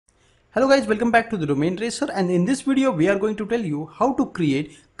Hello guys, welcome back to the DomainRacer, and in this video we are going to tell you how to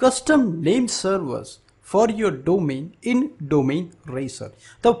create custom name servers for your domain in DomainRacer.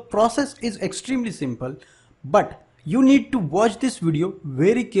 The process is extremely simple, but you need to watch this video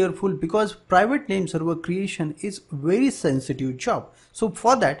very careful because private name server creation is very sensitive job. So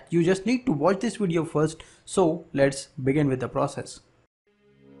for that you just need to watch this video first. So let's begin with the process.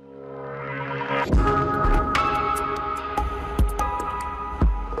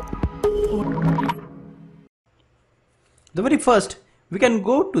 The very first, we can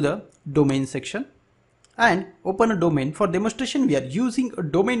go to the domain section and open a domain. For demonstration, we are using a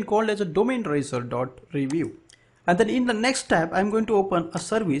domain called as a DomainRacer.review. And then in the next tab, I'm going to open a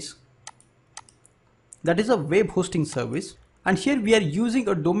service that is a web hosting service. And here we are using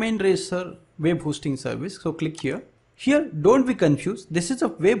a DomainRacer web hosting service. So click here. Here, don't be confused. This is a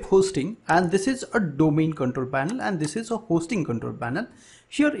web hosting and this is a domain control panel and this is a hosting control panel.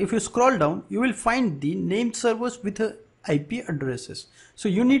 Here, if you scroll down, you will find the name servers with a IP addresses. So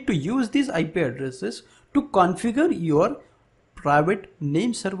you need to use these IP addresses to configure your private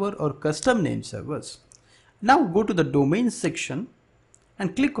name server or custom name servers. Now go to the domain section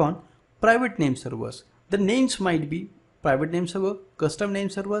and click on private name servers. The names might be private name server, custom name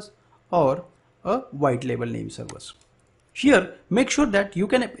servers, or a white label name servers. Here make sure that you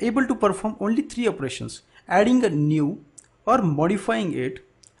can able to perform only 3 operations: adding a new or modifying it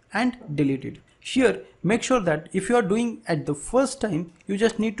and delete it. Here make sure that if you are doing at the first time, you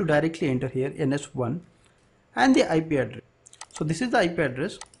just need to directly enter here NS1 and the IP address. So this is the IP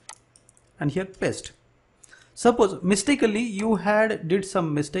address and here paste. Suppose mistakenly you did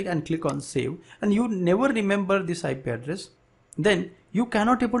some mistake and click on save and you never remember this IP address, then you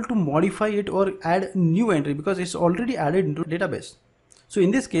cannot able to modify it or add new entry because it's already added into database. So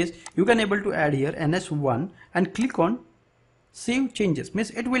in this case you can able to add here NS1 and click on save changes, means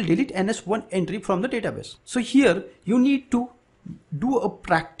it will delete NS1 entry from the database. So here you need to do a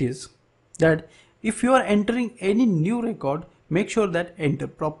practice that if you are entering any new record, make sure that enter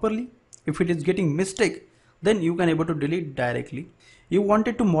properly. If it is getting mistake, then you can able to delete directly. You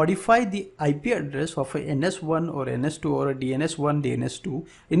wanted to modify the IP address of a NS1 or NS2 or a DNS1, DNS2.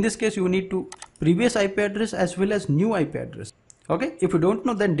 In this case, you need to previous IP address as well as new IP address. Okay, if you don't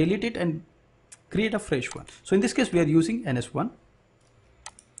know, then delete it and create a fresh one. So in this case, we are using NS1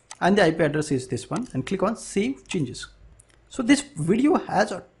 and the IP address is this one, and click on save changes. So this video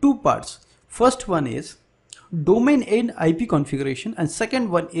has 2 parts. First one is domain end IP configuration and second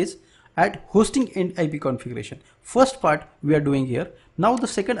one is at hosting end IP configuration. First part we are doing here. Now the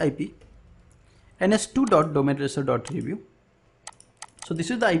second IP, ns2.domainracer.review. So this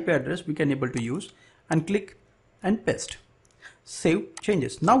is the IP address we can able to use and click and paste. Save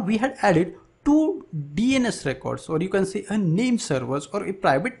changes. Now we had added 2 DNS records, or you can say a name servers or a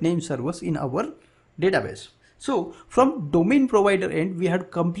private name servers in our database. So from domain provider end, we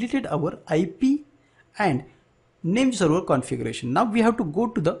had completed our IP and name server configuration. Now we have to go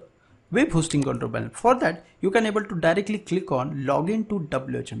to the web hosting control panel. For that, you can able to directly click on login to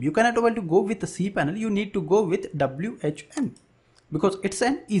WHM. You cannot able to go with the cPanel. You need to go with WHM because it's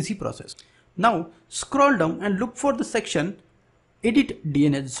an easy process. Now scroll down and look for the section edit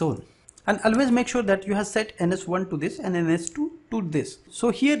DNS zone. And always make sure that you have set NS1 to this and NS2 to this. So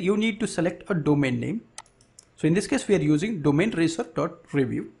here you need to select a domain name. So in this case we are using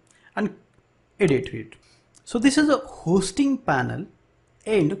DomainRacer.review and edit it. So this is a hosting panel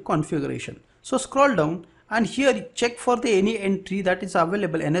end configuration. So scroll down and here check for the any entry that is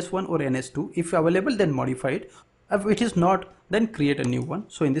available, NS1 or NS2. If available, then modify it. If it is not, then create a new one.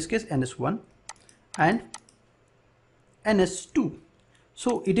 So in this case NS1 and NS2.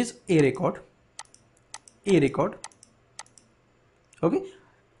 So it is a record. Okay,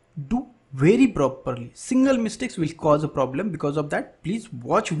 do very properly. Single mistakes will cause a problem. Because of that, please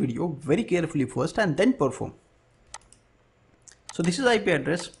watch video very carefully first and then perform. So this is IP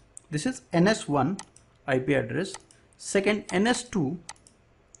address. This is NS1 IP address. Second NS2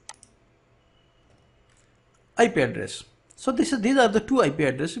 IP address. So these are the 2 IP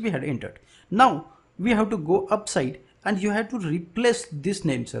addresses we had entered. Now we have to go upside and you have to replace this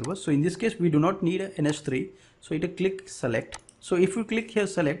name server. So in this case we do not need a NS3, so it click select. So if you click here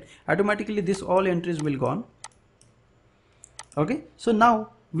select, automatically this all entries will gone. Okay, so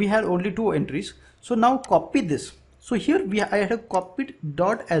now we had only 2 entries. So now copy this. So here I have copied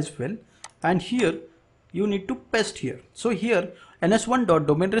dot as well, and here you need to paste here. So here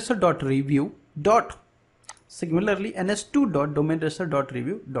ns1.domainracer.review dot, similarly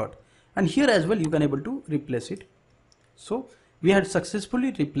ns2.domainracer.review dot, and here as well you can able to replace it. So we had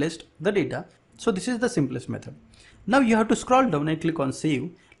successfully replaced the data. So this is the simplest method. Now you have to scroll down and click on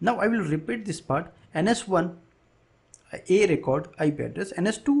save. Now I will repeat this part. NS1 a record IP address,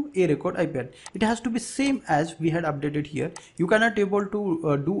 NS2 a record IP address. It has to be same as we had updated here. You cannot able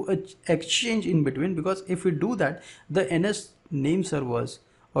to do a exchange in between, because if we do that, the NS name servers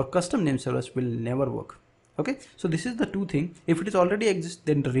or custom name servers will never work. Okay, so this is the two thing. If it is already exists,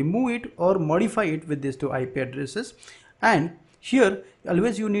 then remove it or modify it with these two IP addresses. And here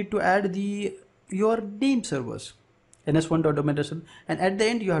always you need to add your name servers, ns1.domain.registrar, and at the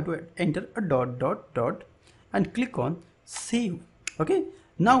end you have to enter a dot and click on save. Okay,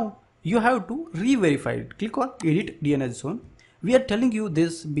 now you have to re-verify it. Click on edit DNS zone. We are telling you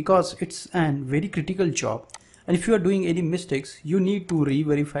this because it's a very critical job, and if you are doing any mistakes, you need to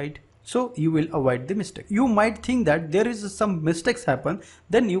re-verify it, so you will avoid the mistake. You might think that there is some mistakes happen,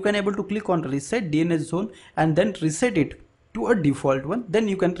 then you can able to click on reset DNS zone and then reset it to a default one. Then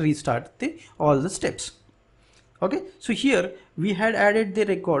you can restart all the steps. Okay, so here we had added the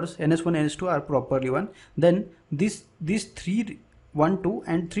records NS1 and Ns2 are properly one. Then these 3, 1, 2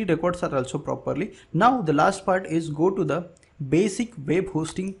 and 3 records are also properly. Now the last part is go to the basic web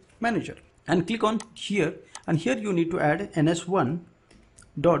hosting manager and click on here, and here you need to add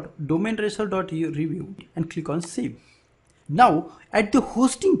ns1.domainracer.review and click on save. Now at the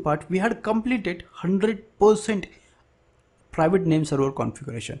hosting part we had completed 100% private name server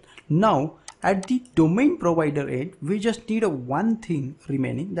configuration. Now at the domain provider end, we just need one thing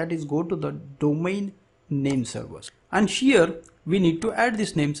remaining, that is go to the domain name servers, and here we need to add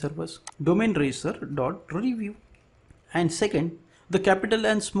this name servers DomainRacer.review, and second, the capital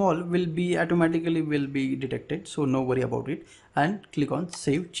and small will be automatically detected, so no worry about it, and click on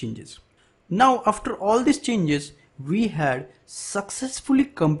save changes. Now after all these changes, we had successfully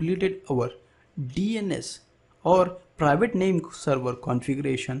completed our DNS or private name server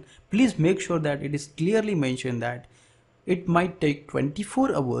configuration. Please make sure that it is clearly mentioned that it might take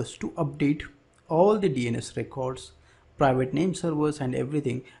 24 hours to update all the DNS records, private name servers and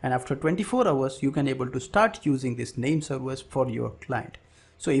everything, and after 24 hours you can able to start using this name servers for your client.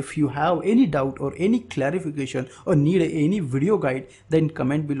 So if you have any doubt or any clarification or need any video guide, then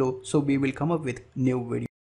comment below, so we will come up with new video.